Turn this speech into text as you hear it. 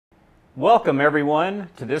Welcome everyone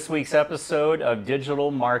to this week's episode of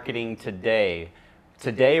Digital Marketing Today.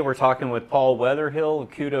 Today we're talking with Paul Wetherhill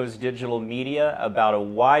of Kudos Digital Media about a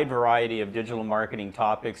wide variety of digital marketing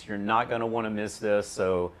topics. You're not going to want to miss this,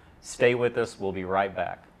 so stay with us. We'll be right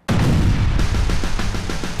back.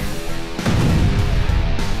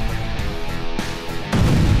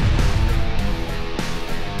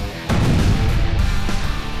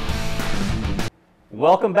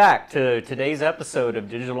 Welcome back to today's episode of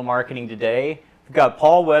Digital Marketing Today. We've got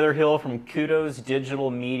Paul Wetherhill from Kudos Digital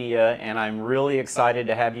Media, and I'm really excited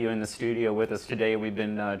to have you in the studio with us today. We've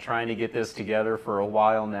been trying to get this together for a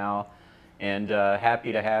while now, and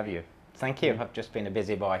happy to have you. Thank you. I've just been a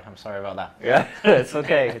busy boy. I'm sorry about that. Yeah, it's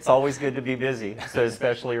okay. It's always good to be busy, so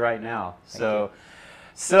especially right now.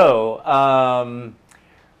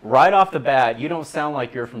 Right off the bat, you don't sound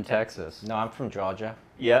like you're from Texas. No, I'm from Georgia.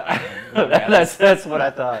 Yeah, that's what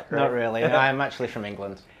I thought. Right? Not really. No, I'm actually from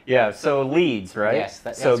England. Yeah, so Leeds, right? Yes,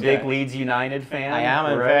 so big correct. Leeds United fan. I am.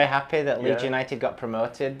 I'm right? very happy that Leeds United got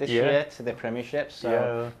promoted this Yeah. year to the Premiership.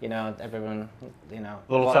 So everyone, a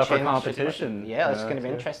little tougher competition. Yeah, it's going to be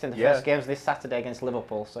interesting. The first game's this Saturday against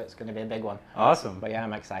Liverpool, so it's going to be a big one. Awesome. But yeah,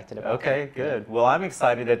 I'm excited about it. Okay, good. Well, I'm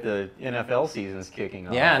excited that the NFL season's kicking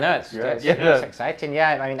off. Yeah, no, it's exciting.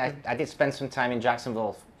 Yeah, I mean, I did spend some time in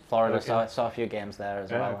Jacksonville, Florida, so I saw a few games there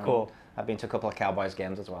as well. Cool. I've been to a couple of Cowboys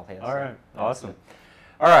games as well here. All right, awesome.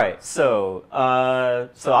 All right, so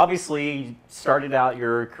obviously you started out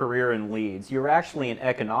your career in Leeds. You were actually an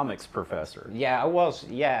economics professor. Yeah, I was.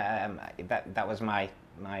 Yeah, that was my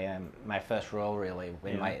first role really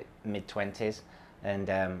in my mid-20s,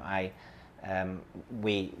 and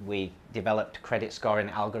we developed credit scoring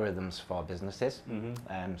algorithms for businesses.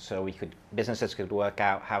 So businesses could work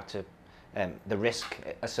out how to the risk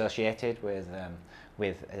associated with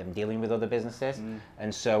dealing with other businesses,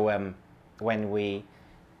 and so when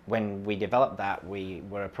we developed that, we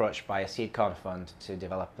were approached by a seed corn fund to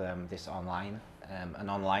develop this an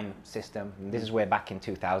online system. And this is way back in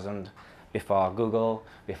 2000, before Google,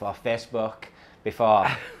 before Facebook, before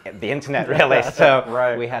the internet really. So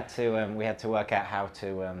right. we had to work out how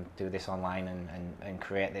to do this online and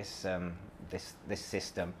create this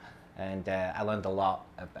system. And I learned a lot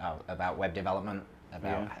about web development,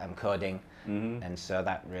 about coding, and so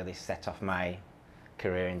that really set off my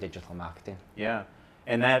career in digital marketing. Yeah.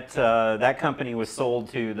 And that company was sold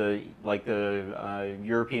to the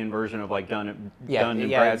European version of like Dun &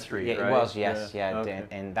 Bradstreet, yeah, right? It was, yes, Okay.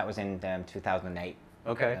 and that was in 2008.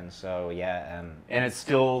 Okay. And so and it's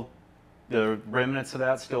still the remnants of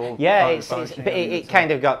that still. Yeah, it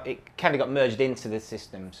kind of got merged into the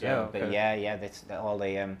system. So,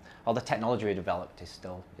 all the technology we developed is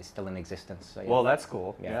still in existence. So, Well, that's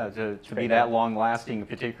cool. Yeah, to be that long lasting,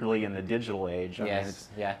 particularly in the digital age. I mean,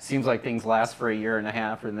 it seems like things last for a year and a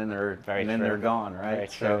half, and then they're gone, right? Very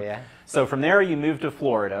true. Yeah. So from there, you moved to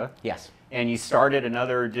Florida. Yes. And you started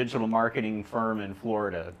another digital marketing firm in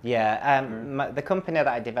Florida. Yeah. The company that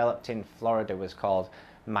I developed in Florida was called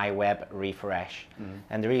My Web Refresh,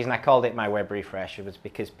 and the reason I called it My Web Refresh was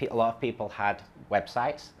because a lot of people had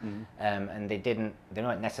websites, and they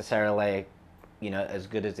weren't necessarily, as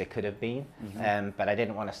good as they could have been. But I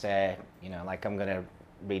didn't want to say, like, I'm going to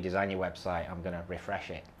redesign your website, I'm going to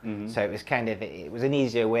refresh it. So it was an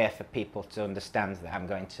easier way for people to understand that I'm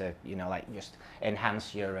going to, just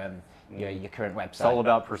enhance your current website. It's all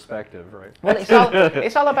about perspective, right? Well,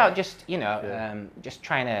 it's all about just just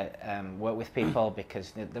trying to work with people,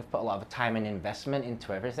 because they've put a lot of time and investment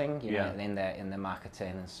into everything, in their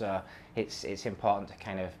marketing, and so it's important to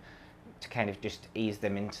kind of just ease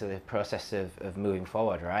them into the process of moving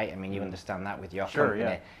forward, right? I mean, you understand that with your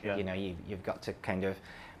company. Yeah. You've got to kind of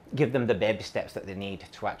give them the baby steps that they need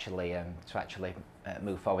to actually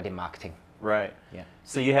move forward in marketing. Right. Yeah.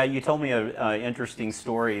 So you told me an interesting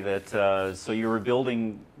story that so you were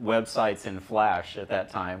building websites in Flash at that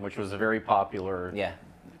time, which was a very popular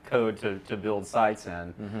code to build sites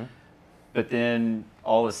in. But then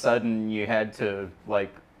all of a sudden you had to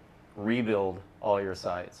rebuild all your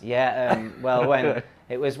sites. Yeah. Well,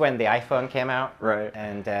 it was when the iPhone came out, right?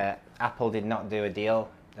 And Apple did not do a deal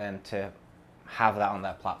to have that on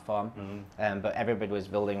their platform, but everybody was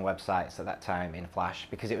building websites at that time in Flash,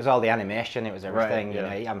 because it was all the animation, it was everything.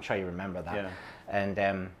 Right, I'm sure you remember that.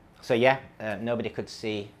 Yeah. And nobody could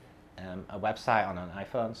see a website on an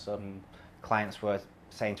iPhone, so clients were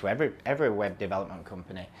saying to every web development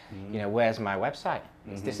company, where's my website?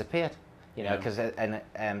 It's disappeared.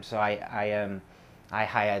 So I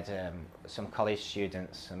hired some college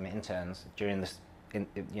students, some interns during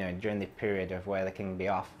the period of where they can be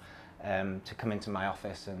off, to come into my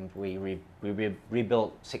office, and we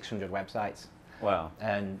rebuilt 600 websites Wow.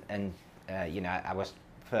 And you know, I was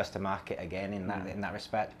first to market again in that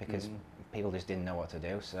respect, because people just didn't know what to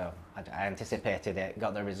do. So I anticipated it,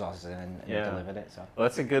 got the resources, and delivered it. So well,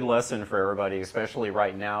 that's a good lesson for everybody, especially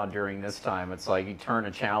right now during this time. It's like you turn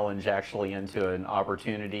a challenge actually into an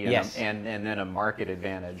opportunity, and and then a market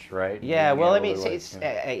advantage, right? Yeah. Well, I mean, it's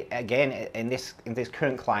again in this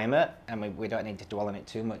current climate, and we don't need to dwell on it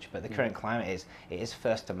too much, but the current climate is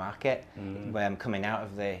first to market. Coming out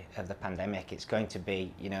of the pandemic, it's going to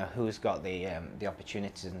be, you know, who's got the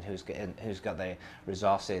opportunities and who's got the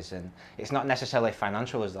resources, and it's not necessarily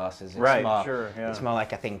financial resources. It's more, it's more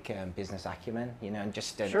like, I think, business acumen, you know, and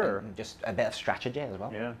just just a bit of strategy as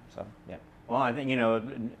well. Yeah. So yeah. Well, I think, you know,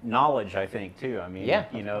 knowledge, I think, too. I mean,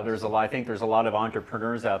 you know, there's a lot, I think there's a lot of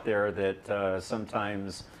entrepreneurs out there that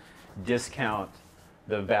sometimes discount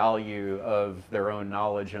the value of their own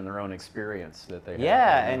knowledge and their own experience that they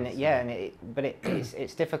have. But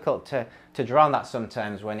it's difficult to draw on that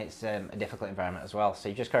sometimes when it's a difficult environment as well. So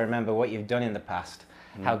you just got to remember what you've done in the past,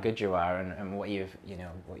 how good you are, and what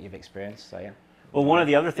you've experienced. So yeah. Well, one of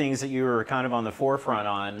the other things that you were kind of on the forefront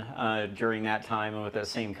on during that time and with that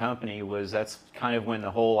same company was that's kind of when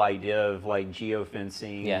the whole idea of like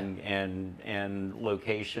geofencing and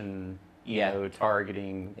location, you know,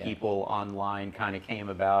 targeting people online kind of came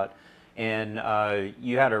about. And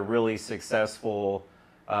you had a really successful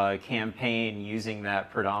campaign using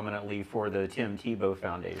that predominantly for the Tim Tebow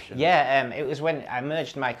Foundation. Yeah, it was when I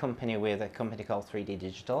merged my company with a company called 3D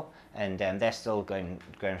Digital, and they're still going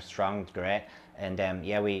strong, great. And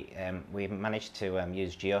we managed to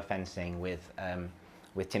use geofencing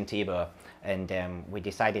with Tim Tebow, and we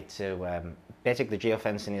decided to basically,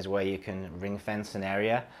 geofencing is where you can ring fence an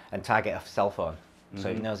area and target a cell phone, so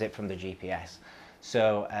it knows it from the GPS.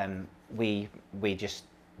 So we just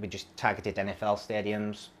targeted NFL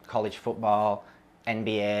stadiums, college football,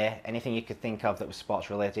 NBA, anything you could think of that was sports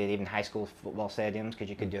related, even high school football stadiums, because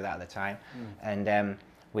you could do that at the time. And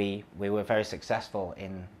we were very successful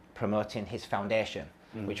in promoting his foundation,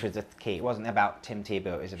 which was the key. It wasn't about Tim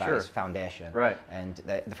Tebow, it was about his foundation. Right. And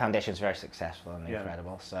the foundation is very successful and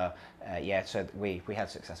incredible. So so we had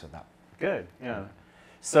success with that. Good, yeah.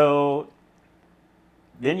 So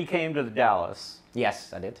then you came to Dallas.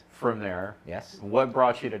 Yes, I did. From there. Yes. What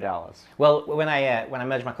brought you to Dallas? Well, when I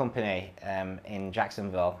merged my company in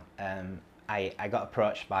Jacksonville, I got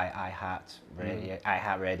approached by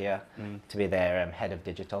iHeartRadio to be their head of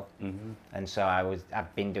digital, and so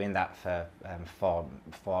I've been doing that for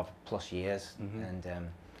 4+ years, and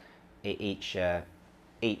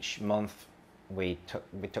each month we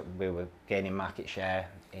were gaining market share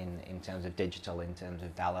in terms of digital, in terms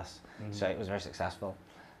of Dallas, so it was very successful.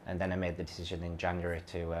 And then I made the decision in January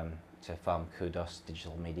to form Kudos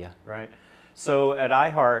Digital Media. Right. So at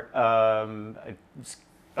iHeart, I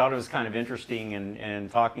thought it was kind of interesting in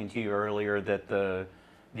talking to you earlier that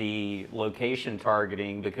the location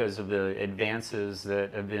targeting, because of the advances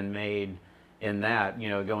that have been made in that, you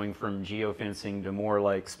know, going from geofencing to more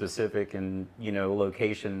like specific and, you know,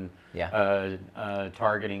 location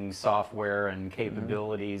targeting software and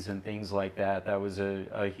capabilities and things like that. That was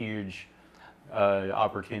a huge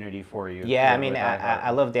opportunity for you. Yeah, I mean,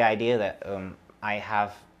 I love the idea that I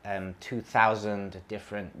have 2,000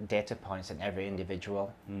 different data points in every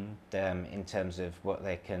individual, in terms of what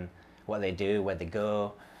they do, where they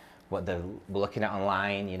go, what they're looking at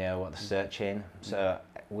online, you know, what they're searching. So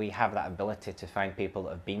we have that ability to find people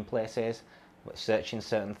that have been places, searching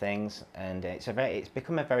certain things, and it's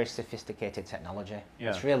become a very sophisticated technology.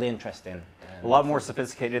 Yeah. It's really interesting. A lot more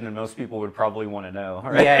sophisticated than most people would probably want to know.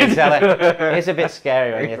 Right? Yeah, exactly. It's a bit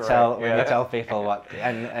scary when you tell people what,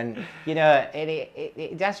 and you know,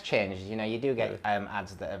 it does change. You know, you do get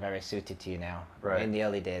ads that are very suited to you now. Right. In the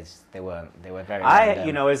early days, they weren't. They were very.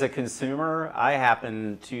 You know, as a consumer, I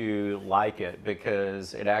happen to like it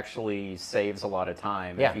because it actually saves a lot of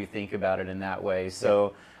time if you think about it in that way.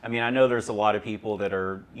 So. I mean, I know there's a lot of people that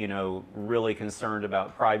are, you know, really concerned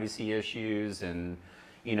about privacy issues and,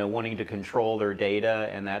 you know, wanting to control their data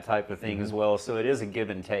and that type of thing as well. So it is a give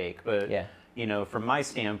and take. But, you know, from my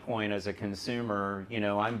standpoint as a consumer, you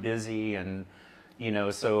know, I'm busy and, you know,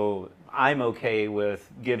 so I'm okay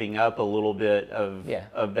with giving up a little bit of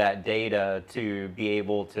that data to be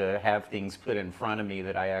able to have things put in front of me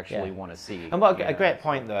that I actually want to see. And what a great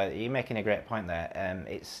point, though. You're making a great point there.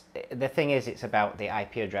 The thing is, it's about the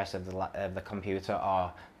IP address of the computer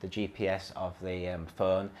or the GPS of the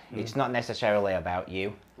phone. It's not necessarily about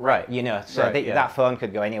you. Right. You know, so that phone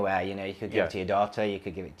could go anywhere. You know, you could give it to your daughter, you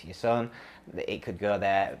could give it to your son. It could go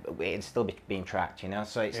there. It'd still be being tracked. You know,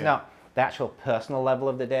 so it's not. The actual personal level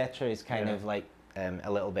of the data is kind of like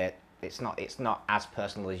a little bit it's not as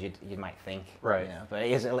personal as you might think. Right. You know, but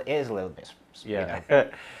it is a little bit. Yeah.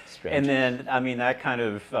 Strange. And then, I mean, that kind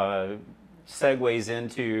of segues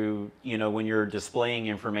into, you know, when you're displaying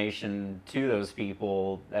information to those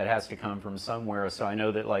people, that has to come from somewhere. So I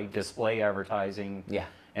know that like display advertising,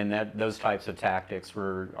 and those types of tactics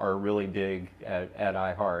are really big at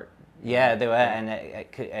iHeart. Yeah, they were,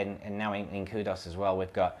 and now in Kudos as well,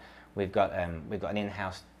 we've got an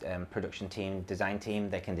in-house production team, design team.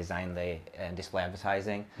 They can design the display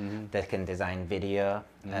advertising. They can design video,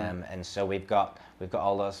 and so we've got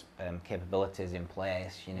all those capabilities in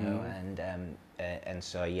place, you know, and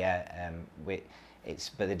so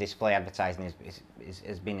but the display advertising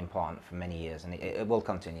has been important for many years, and it will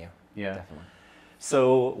continue. Yeah, definitely.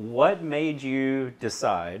 So, what made you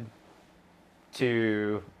decide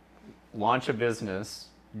to launch a business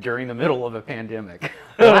during the middle of a pandemic?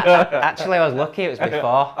 Well, actually, I was lucky. It was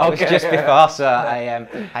before. It was just before, so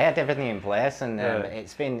I had everything in place, and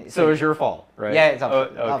it's been. So it was your fault, right? Yeah,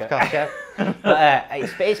 of course, yeah. But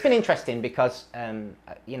it's been interesting because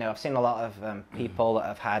you know, I've seen a lot of people that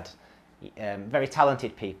have had very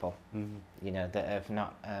talented people, you know, that have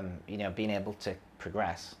not you know, been able to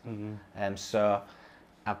progress. So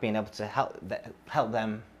I've been able to help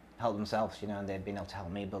them help themselves, you know, and they've been able to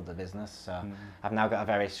help me build the business. So I've now got a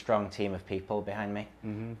very strong team of people behind me,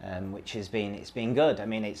 which has been good. I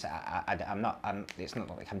mean, it's not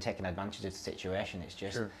like I'm taking advantage of the situation. It's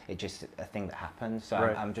just a thing that happens. So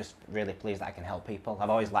I'm just really pleased that I can help people.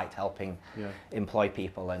 I've always liked helping employ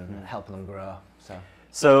people and helping them grow.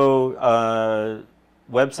 So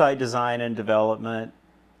website design and development,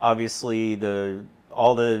 obviously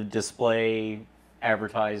all the display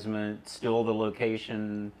advertisement, still the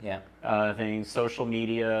location things, social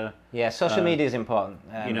media. Yeah, social media is important.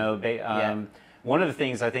 You know, one of the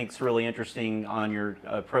things I think is really interesting on your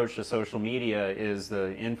approach to social media is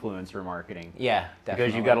the influencer marketing. Yeah, definitely.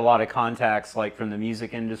 Because you've got a lot of contacts, like from the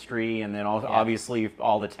music industry, and then also obviously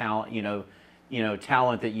all the talent, you know,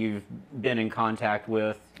 talent that you've been in contact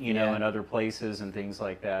with, you know, in other places and things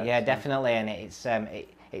like that. Yeah, definitely, and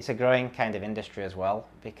it's a growing kind of industry as well,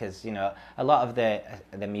 because, you know, a lot of the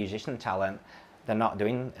musician talent, they're not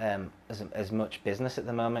doing as much business at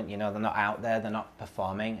the moment. You know, they're not out there, they're not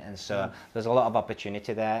performing, and so there's a lot of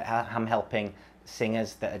opportunity there. I'm helping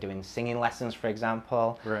singers that are doing singing lessons, for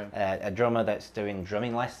example, a drummer that's doing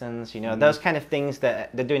drumming lessons, you know, those kind of things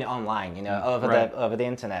that they're doing it online, you know, over the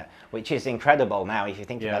internet, which is incredible now if you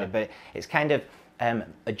think about it. But it's kind of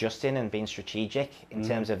adjusting and being strategic in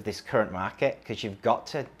terms of this current market, because you've got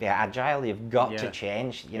to be agile, you've got to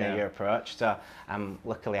change, you know, your approach. So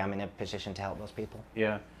luckily I'm in a position to help those people.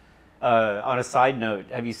 Yeah. On a side note,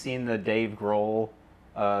 have you seen the Dave Grohl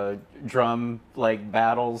drum like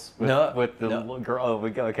battles with the girl? Oh,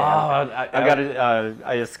 okay. I've got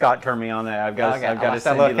to. Scott turned me on that. I've got to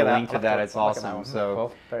send you the link to that. It's awesome.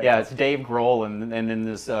 So yeah, it's Dave Grohl and then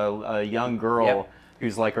this young girl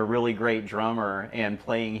who's like a really great drummer and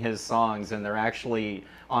playing his songs, and they're actually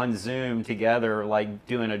on Zoom together, like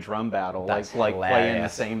doing a drum battle, like playing the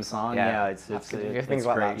same song. Yeah, it's great.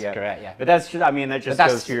 Great, yeah. But that's just, I mean, that just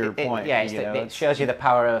goes to your point. Yeah, it shows you the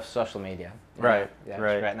power of social media. Right,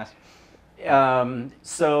 right.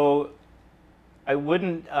 So I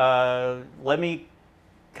wouldn't, let me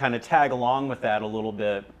kind of tag along with that a little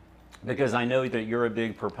bit, because I know that you're a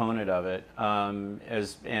big proponent of it,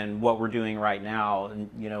 and what we're doing right now,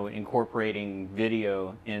 you know, incorporating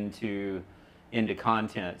video into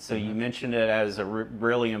content. So you mentioned it as a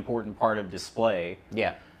really important part of display.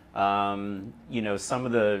 Yeah. You know, some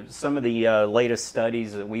of the latest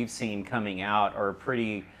studies that we've seen coming out are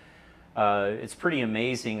pretty. It's pretty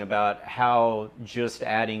amazing about how just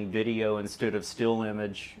adding video instead of still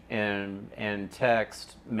image and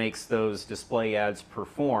text makes those display ads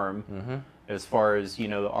perform, as far as, you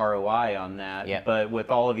know, the ROI on that. Yep. But with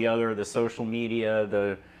all of the social media,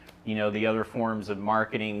 the other forms of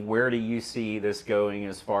marketing, where do you see this going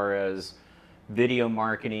as far as video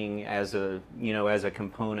marketing as a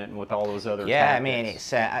component, and with all those other tactics? I mean,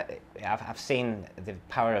 it's I've seen the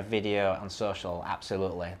power of video on social.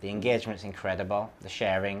 Absolutely, the engagement's incredible, the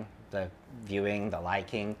sharing, the viewing, the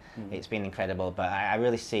liking, it's been incredible. But I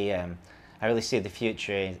really see the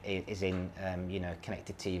future is in you know,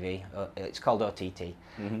 connected TV. It's called OTT,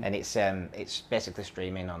 and it's basically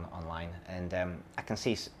streaming online. And I can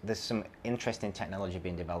see there's some interesting technology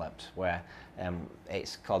being developed where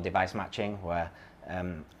it's called device matching, where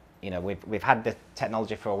you know, we've had the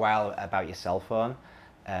technology for a while about your cell phone,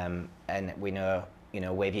 and we know, you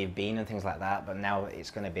know, where you've been and things like that. But now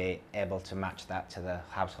it's going to be able to match that to the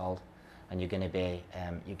household, and you're going to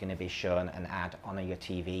be shown an ad on your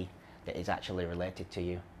TV that is actually related to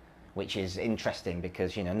you, which is interesting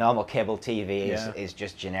because normal cable TV is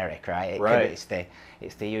just generic, right?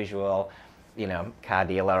 It's the usual, car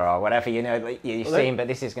dealer or whatever you've seen, but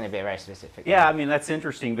this is going to be a very specific. Yeah, I mean that's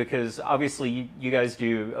interesting because obviously you guys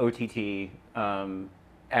do OTT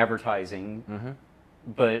advertising,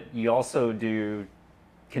 but you also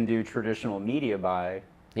can do traditional media buy.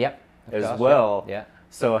 Yep. As well. Yeah.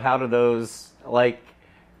 So how do those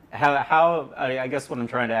how I guess what I'm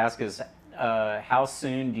trying to ask is how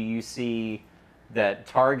soon do you see that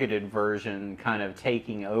targeted version kind of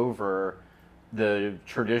taking over the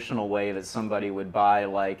traditional way that somebody would buy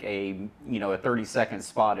like a 30-second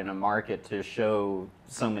spot in a market to show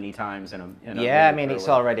so many times in a yeah, I mean it's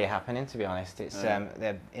already happening, to be honest. It's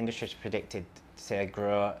the industry's predicted to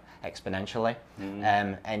grow exponentially,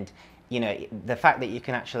 and the fact that you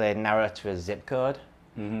can actually narrow to a zip code,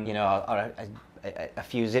 or a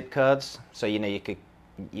few zip codes, so you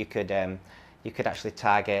could actually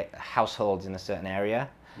target households in a certain area.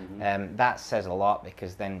 That says a lot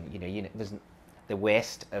because then there's the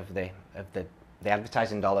waste of the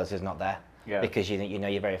advertising dollars is not there, because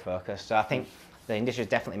you're very focused. So I think the industry is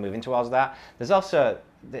definitely moving towards that. There's also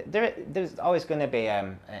there's always going to be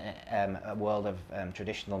a world of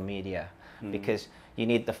traditional media, because you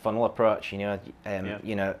need the funnel approach.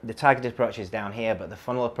 The targeted approach is down here, but the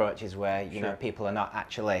funnel approach is where people are not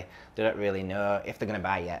actually, they don't really know if they're going to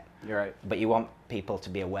buy yet. You're right. But you want people to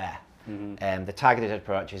be aware. The targeted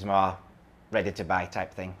approach is more ready to buy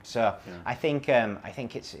type thing. So I think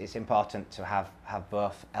it's important to have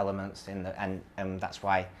both elements in the, and that's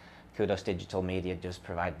why Kudos Digital Media does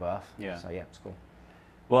provide both. Yeah. So yeah, it's cool.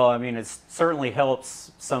 Well, I mean, it certainly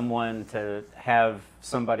helps someone to have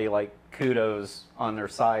somebody like Kudos on their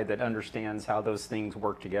side that understands how those things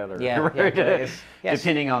work together. Yeah, right? Yes.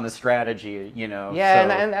 Depending on the strategy, Yeah,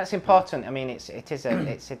 so. and that's important. I mean,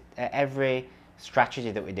 every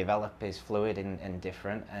strategy that we develop is fluid and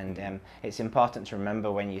different, and it's important to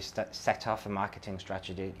remember when you set off a marketing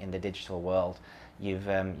strategy in the digital world, you've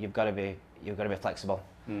got to be flexible.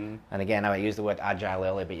 And again, I used the word agile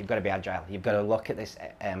earlier, but you've got to be agile. You've got to look at this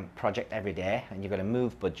project every day, and you've got to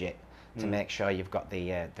move budget to make sure you've got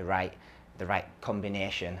the right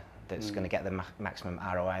combination that's going to get the maximum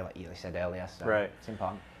ROI, like you said earlier. So it's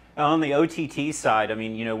important. On the OTT side, I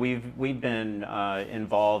mean, we've been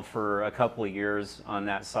involved for a couple of years on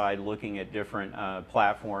that side, looking at different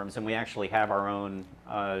platforms, and we actually have our own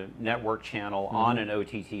network channel on an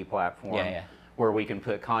OTT platform. Where we can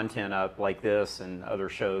put content up like this and other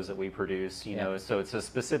shows that we produce, so it's a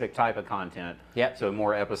specific type of content. So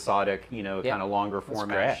more episodic, kind of longer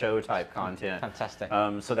format show type content. Fantastic.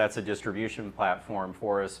 So that's a distribution platform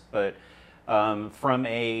for us. But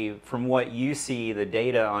from what you see, the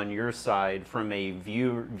data on your side, from a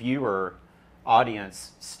viewer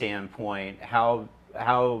audience standpoint, how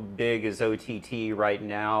big is OTT right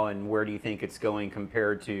now, and where do you think it's going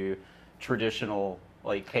compared to traditional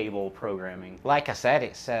cable programming? Like I said,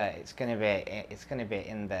 it's going to be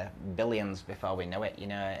in the billions before we know it,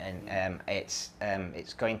 and it's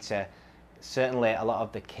going to, certainly a lot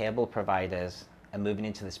of the cable providers are moving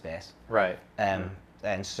into the space, right?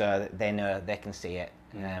 And so they know they can see it.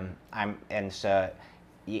 I've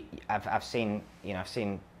seen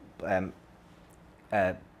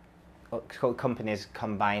companies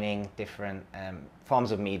combining different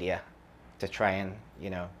forms of media to try and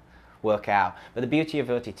work out. But the beauty of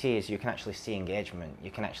OTT is you can actually see engagement. You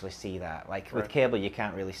can actually see that. With cable, you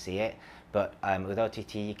can't really see it, but with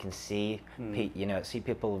OTT, you can see see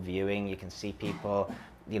people viewing. You can see people,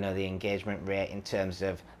 the engagement rate in terms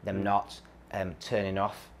of them not turning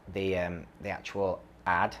off the actual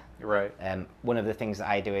ad. Right. One of the things that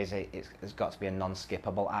I do is it's got to be a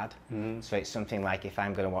non-skippable ad. So it's something like if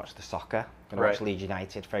I'm going to watch the soccer, going to watch Leeds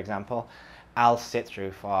United, for example, I'll sit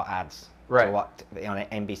through 4 ads. To watch, on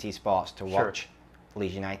NBC Sports to watch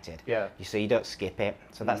Leeds United. So you don't skip it.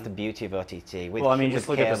 So that's the beauty of OTT. Well, I mean, just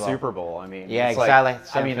look at the Super Bowl. I mean, exactly.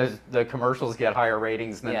 I mean, the commercials get higher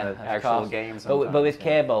ratings than the actual games. But with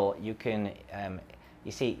cable, you can,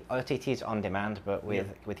 you see, OTT is on demand, but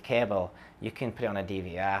with cable, you can put it on a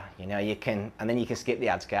DVR. You can, and then you can skip the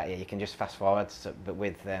ads, can't you? You can just fast forward. So, but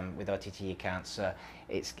with OTT, you can't. So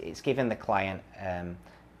it's giving the client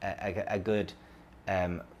a good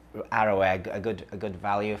ROI, a good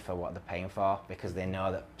value for what they're paying for, because they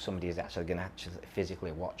know that somebody is actually going to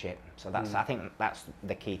physically watch it. So that's I think that's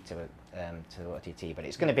the key to OTT. But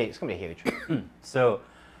it's going to be huge. So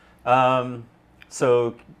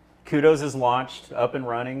Kudos is launched, up and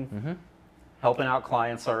running, helping out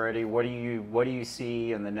clients already. What do you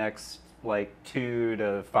see in the next like 2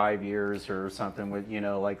 to 5 years or something with,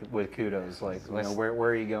 like with Kudos? Like, where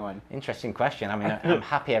are you going? Interesting question. I mean, I'm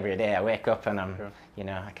happy every day. I wake up and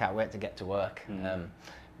I can't wait to get to work.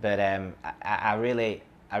 But I really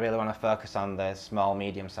want to focus on the small,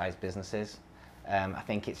 medium-sized businesses. I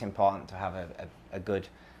think it's important to have a good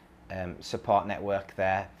support network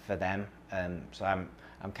there for them. So I'm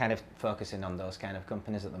kind of focusing on those kind of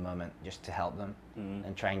companies at the moment, just to help them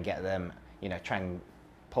and try and get them, try and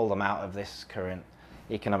pull them out of this current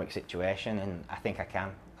economic situation. And I think I can.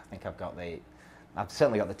 I think I've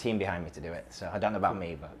certainly got the team behind me to do it. So I don't know about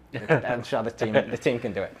me, but I'm sure the team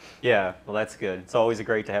can do it. Yeah, well, that's good. It's always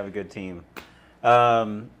great to have a good team.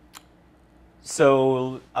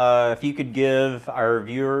 So if you could give our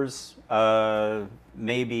viewers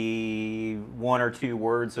maybe 1 or 2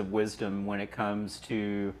 words of wisdom when it comes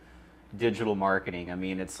to digital marketing. I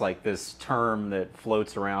mean, it's like this term that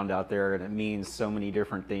floats around out there, and it means so many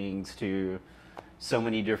different things to so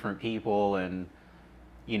many different people. And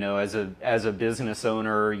as a business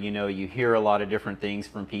owner, you hear a lot of different things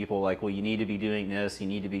from people, like, well, you need to be doing this, you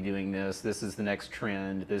need to be doing this, this is the next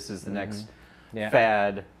trend, this is the next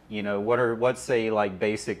fad. What's a like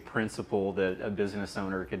basic principle that a business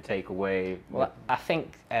owner could take away? Well, I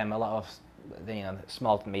think a lot of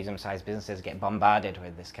small to medium-sized businesses get bombarded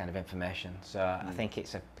with this kind of information. So I think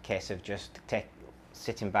it's a case of just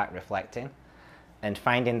sitting back, reflecting, and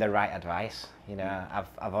finding the right advice.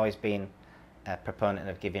 I've always been a proponent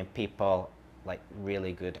of giving people like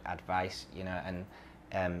really good advice.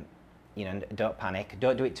 And don't panic.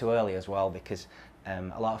 Don't do it too early as well, because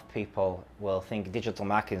a lot of people will think digital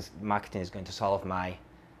marketing is going to solve my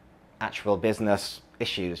actual business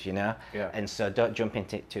issues, and so don't jump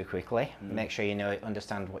into it too quickly. Make sure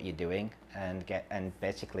understand what you're doing, and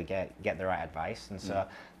basically get the right advice. And so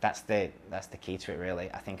that's the key to it,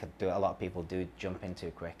 really. I think a lot of people do jump in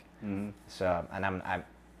too quick. So, and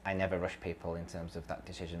I never rush people in terms of that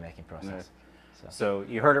decision-making process. So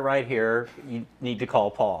you heard it right here. You need to call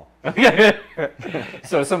Paul. So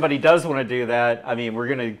if somebody does want to do that, I mean, we're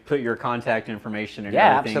going to put your contact information and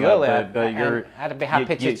everything absolutely. up. But I'd be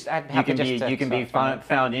happy to. You can be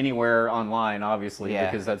found anywhere online, obviously,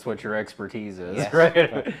 because that's what your expertise is, yes,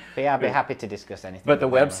 right? But I'd be happy to discuss anything. But the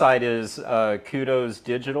website is Kudos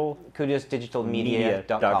Digital.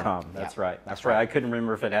 KudosDigitalMedia.com. That's right. That's right. I couldn't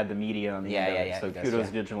remember if it had the media on the end. So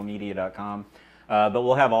KudosDigitalMedia.com. But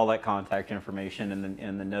we'll have all that contact information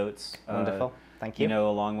in the notes. Wonderful. Thank you.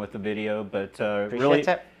 Along with the video. But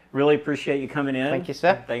appreciate really appreciate you coming in. Thank you,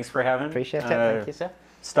 sir. Thanks for having. Appreciate it. Thank you, sir.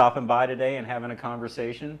 Stopping by today and having a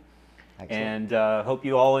conversation. Excellent. And hope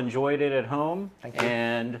you all enjoyed it at home. Thank you.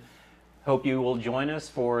 And hope you will join us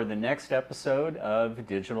for the next episode of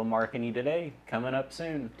Digital Marketing Today, coming up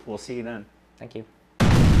soon. We'll see you then. Thank you.